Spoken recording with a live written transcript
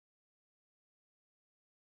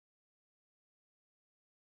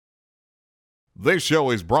This show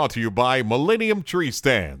is brought to you by Millennium Tree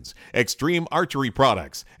Stands, Extreme Archery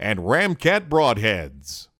Products, and Ramcat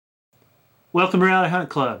Broadheads. Welcome to Reality Hunt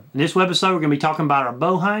Club. In this episode, we're going to be talking about our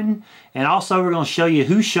bow hunting, and also we're going to show you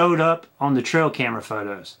who showed up on the trail camera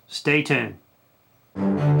photos. Stay tuned.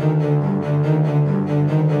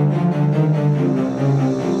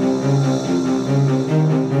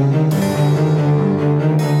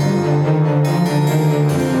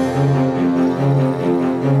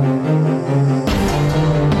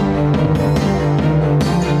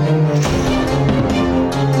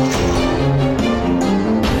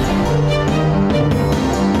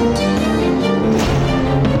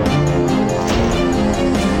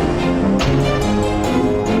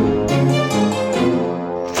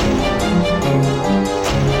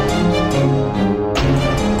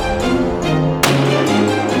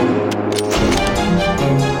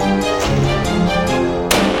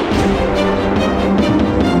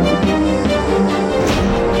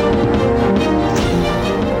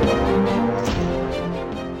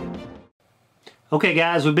 Okay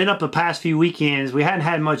guys, we've been up the past few weekends. We hadn't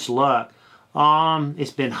had much luck.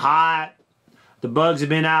 It's been hot. The bugs have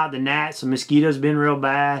been out, the gnats, the mosquitoes have been real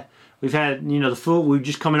bad. We've had, we're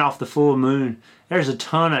just coming off the full moon. There's a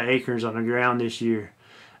ton of acorns on the ground this year.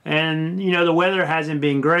 And, the weather hasn't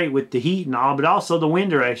been great with the heat and all, but also the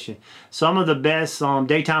wind direction. Some of the best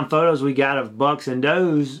daytime photos we got of bucks and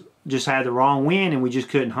does just had the wrong wind and we just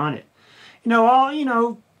couldn't hunt it.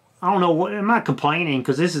 I don't know what, I'm not complaining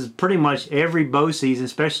because this is pretty much every bow season,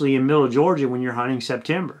 especially in middle Georgia when you're hunting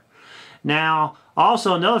September. Now,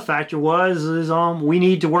 also another factor is we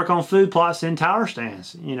need to work on food plots and tower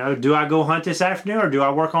stands. Do I go hunt this afternoon or do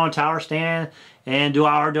I work on a tower stand and do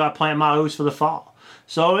I plant my oats for the fall?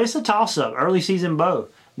 So it's a toss-up, early season bow.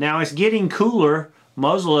 Now it's getting cooler.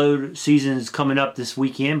 Muzzleload season is coming up this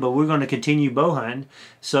weekend, but we're going to continue bow hunting.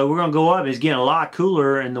 So we're going to go up. It's getting a lot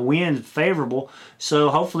cooler and the wind's favorable. So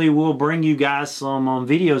hopefully we'll bring you guys some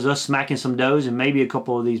videos of us smacking some does and maybe a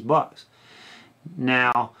couple of these bucks.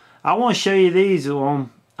 Now, I want to show you these. I want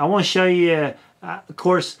to show you, of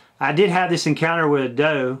course, I did have this encounter with a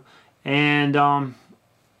doe and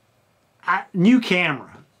new camera.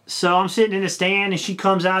 So I'm sitting in the stand and she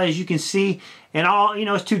comes out, as you can see, and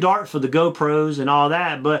it's too dark for the GoPros and all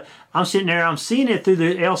that, but I'm sitting there, I'm seeing it through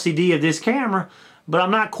the LCD of this camera, but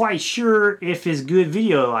I'm not quite sure if it's good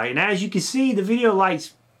video light. And as you can see, the video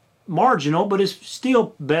light's marginal, but it's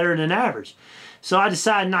still better than average. So I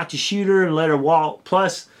decided not to shoot her and let her walk.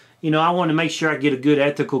 Plus, I want to make sure I get a good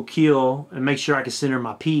ethical kill and make sure I can send her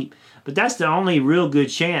my peep. But that's the only real good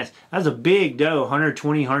chance. That's a big doe,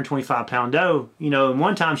 120, 125 pound doe. And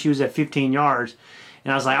one time she was at 15 yards.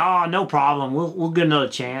 And I was like, oh, no problem. We'll get another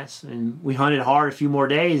chance. And we hunted hard a few more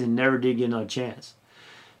days and never did get another chance.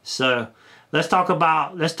 So let's talk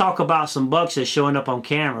about some bucks that's showing up on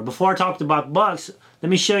camera. Before I talk about bucks, let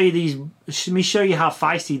me show you how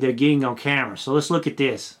feisty they're getting on camera. So let's look at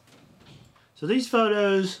this. So these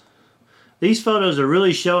photos are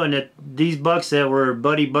really showing that these bucks that were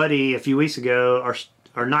buddy a few weeks ago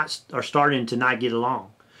are starting to not get along.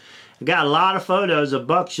 I got a lot of photos of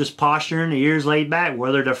bucks just posturing, the ears laid back,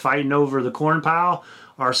 whether they're fighting over the corn pile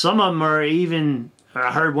or some of them are even,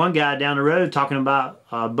 I heard one guy down the road talking about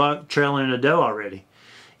a buck trailing a doe already.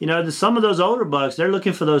 Some of those older bucks, they're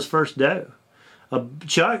looking for those first doe.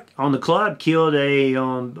 Chuck on the club killed a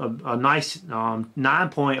nice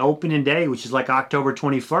 9-point opening day, which is like October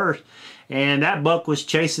 21st, and that buck was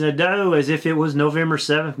chasing a doe as if it was November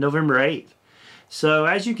 7th, November 8th. So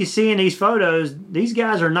as you can see in these photos, these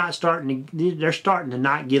guys are starting to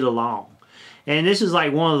not get along. And this is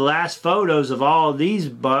like one of the last photos of all of these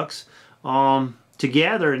bucks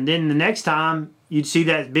together. And then the next time you'd see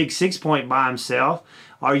that big 6-point by himself,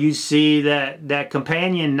 or you see that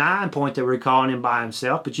companion 9-point that we're calling him by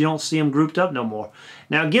himself, but you don't see them grouped up no more.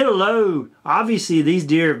 Now get a load. Obviously these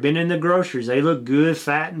deer have been in the groceries. They look good,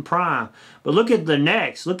 fat, and prime. But look at the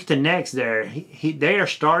necks. Look at the necks there. They are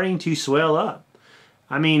starting to swell up.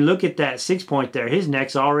 I mean, look at that 6-point there. His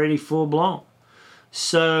neck's already full blown.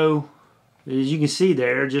 So, as you can see,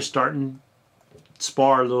 they're just starting to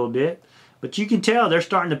spar a little bit. But you can tell they're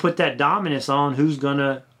starting to put that dominance on who's going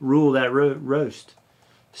to rule that roast.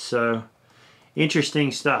 So,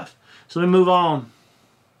 interesting stuff. So, let me move on.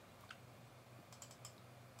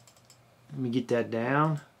 Let me get that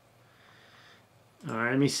down. All right,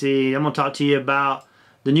 let me see. I'm going to talk to you about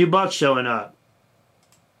the new buck showing up.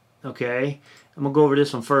 Okay. I'm going to go over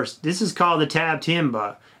this one first. This is called the Tab 10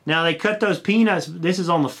 buck. Now they cut those peanuts. This is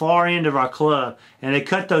on the far end of our club. And they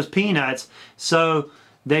cut those peanuts so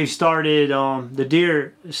they've started the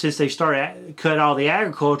deer, since they started cut all the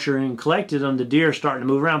agriculture and collected them, the deer are starting to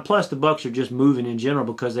move around. Plus the bucks are just moving in general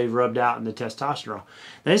because they've rubbed out in the testosterone.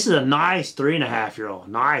 Now, this is a nice 3.5-year-old.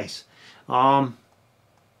 Nice.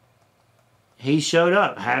 He showed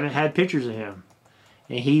up. I haven't had pictures of him,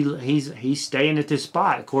 and he's staying at this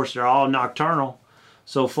spot. Of course, they're all nocturnal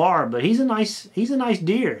so far, but he's a nice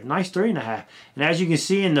deer. Nice 3.5. And as you can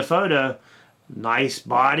see in the photo, nice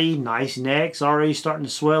body, nice neck's already starting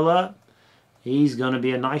to swell up. He's going to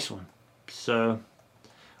be a nice one. So,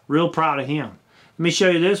 real proud of him. Let me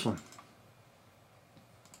show you this one.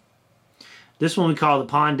 This one we call the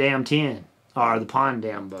Pond Dam 10. Or the Pond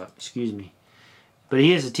Dam buck, excuse me. But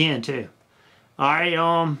he is a 10 too. Alright,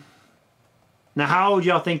 now how old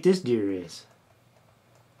y'all think this deer is?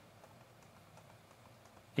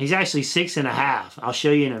 He's actually 6.5. I'll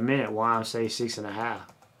show you in a minute why I'm saying 6.5.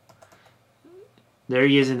 There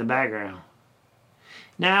he is in the background.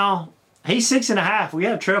 Now, he's 6.5. We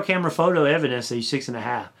have trail camera photo evidence that he's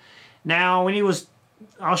 6.5. Now, when he was,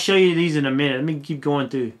 I'll show you these in a minute. Let me keep going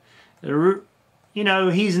through. You know,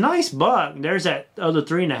 he's a nice buck. There's that other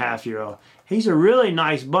 3.5-year-old. He's a really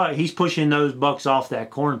nice buck. He's pushing those bucks off that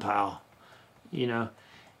corn pile, you know.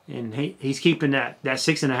 And he's keeping that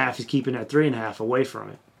 6.5, he's keeping that 3.5 away from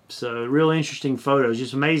it. So, real interesting photos.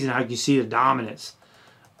 Just amazing how you can see the dominance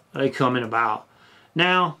they coming about.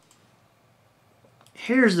 Now,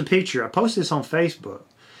 here's the picture. I posted this on Facebook.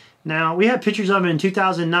 Now, we have pictures of him in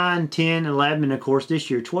 2009, 10, 11, and of course this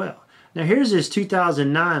year 12. Now, here's his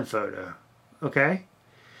 2009 photo. Okay?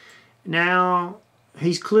 Now,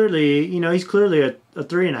 he's clearly, you know, he's clearly a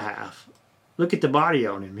 3.5. Look at the body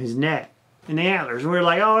on him, his neck, and the antlers. And we're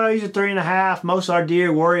like, oh, he's a 3.5. Most of our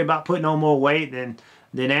deer worry about putting on more weight than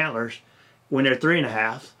antlers when they're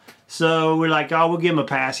 3.5. So we're like, oh, we'll give him a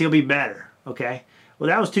pass. He'll be better. Okay? Well,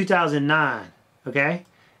 that was 2009, okay?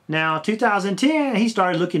 Now, 2010, he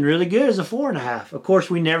started looking really good as a 4.5. Of course,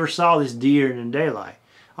 we never saw this deer in the daylight.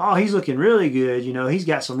 Oh, he's looking really good. You know, he's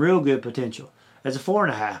got some real good potential as a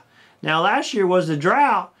 4.5. Now, last year was the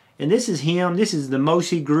drought, and this is him. This is the most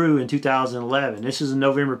he grew in 2011. This is a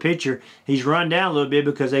November picture. He's run down a little bit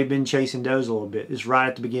because they've been chasing does a little bit. It's right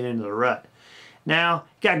at the beginning of the rut. Now,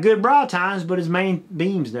 got good brow tines, but his main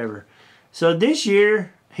beams never. So this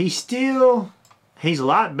year, he's a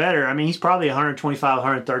lot better. I mean, he's probably 125,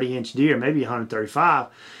 130 inch deer, maybe 135,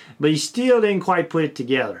 but he still didn't quite put it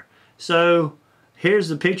together. So here's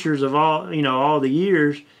the pictures of all, you know, all the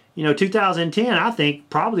years. You know, 2010, I think,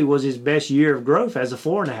 probably was his best year of growth as a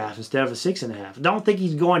 4.5 instead of a 6.5. I don't think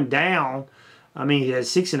he's going down. I mean, he has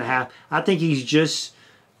 6.5. I think he's just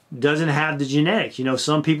doesn't have the genetics. You know,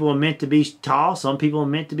 some people are meant to be tall, some people are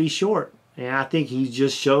meant to be short, and I think he's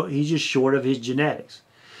just short of his genetics.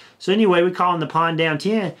 So anyway, we call him the Pond Dam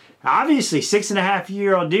 10. Obviously,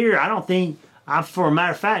 6.5-year-old deer. I don't think, for a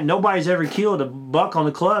matter of fact, nobody's ever killed a buck on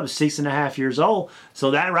the club 6.5 years old.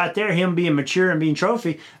 So that right there, him being mature and being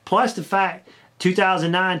trophy, plus the fact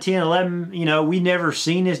 2009, 10, 11, you know, we never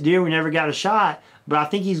seen this deer. We never got a shot. But I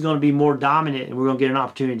think he's going to be more dominant, and we're going to get an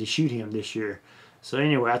opportunity to shoot him this year. So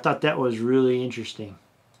anyway, I thought that was really interesting.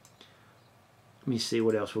 Let me see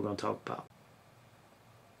what else we're going to talk about.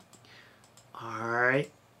 All right.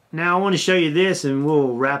 Now I want to show you this and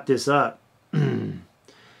we'll wrap this up.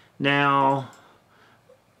 Now,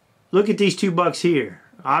 look at these two bucks here.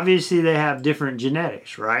 Obviously they have different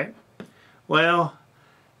genetics, right? Well,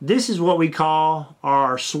 this is what we call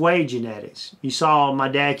our sway genetics. You saw my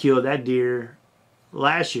dad kill that deer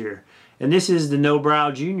last year. And this is the No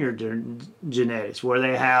Brow Junior genetics, where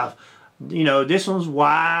they have, you know, this one's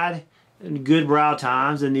wide and good brow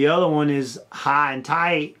tines, and the other one is high and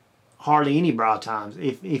tight, hardly any brow tines.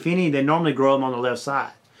 If any, they normally grow them on the left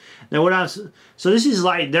side. Now so this is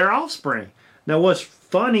like their offspring. Now what's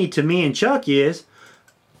funny to me and Chuck is,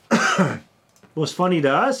 what's funny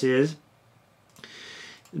to us is,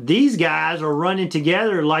 these guys are running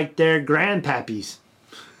together like they're grandpappies.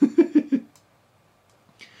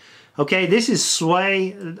 Okay, this is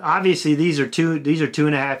sway. Obviously, these are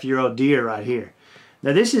 2.5-year-old deer right here.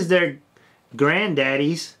 Now this is their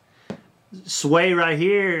granddaddies. Sway right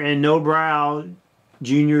here, and No Brow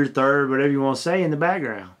Junior, third, whatever you want to say, in the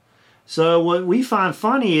background. So what we find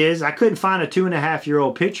funny is, I couldn't find a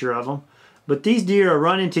 2.5-year-old picture of them, but these deer are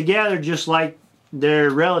running together just like their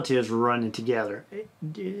relatives were running together.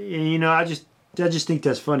 You know, I just think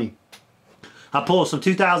that's funny. I pulled some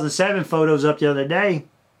 2007 photos up the other day,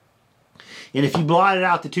 and if you blotted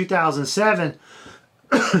out the 2007,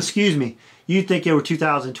 excuse me, you'd think they were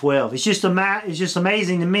 2012. It's just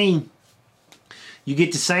amazing to me. You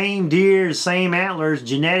get the same deer, the same antlers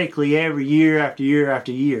genetically every year after year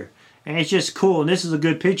after year. and it's just cool. And this is a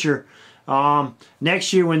good picture.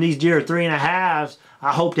 Next year when these deer are 3.5s,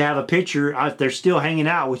 I hope to have a picture. If they're still hanging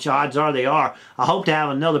out, which odds are they are, I hope to have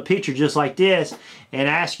another picture just like this and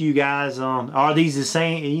ask you guys, are these the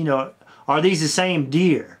same? Are these the same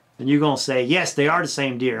deer? And you're gonna say yes, they are the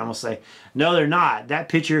same deer. I'm gonna say no, they're not. That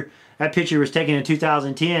picture was taken in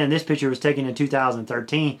 2010, and this picture was taken in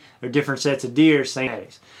 2013. They're different sets of deer, same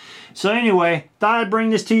days. So anyway, thought I'd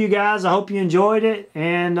bring this to you guys. I hope you enjoyed it,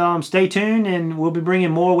 and stay tuned, and we'll be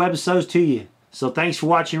bringing more webisodes to you. So thanks for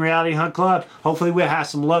watching Reality Hunt Club. Hopefully we'll have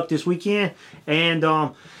some luck this weekend, and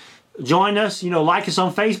join us. Like us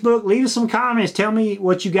on Facebook. Leave us some comments. Tell me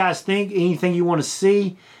what you guys think, anything you want to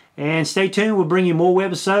see, and stay tuned. We'll bring you more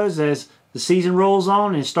webisodes as the season rolls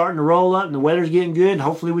on and it's starting to roll up and the weather's getting good, and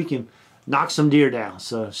hopefully we can knock some deer down.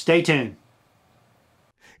 So stay tuned.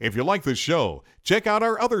 If you like this show, check out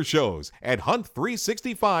our other shows at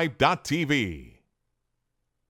hunt365.tv.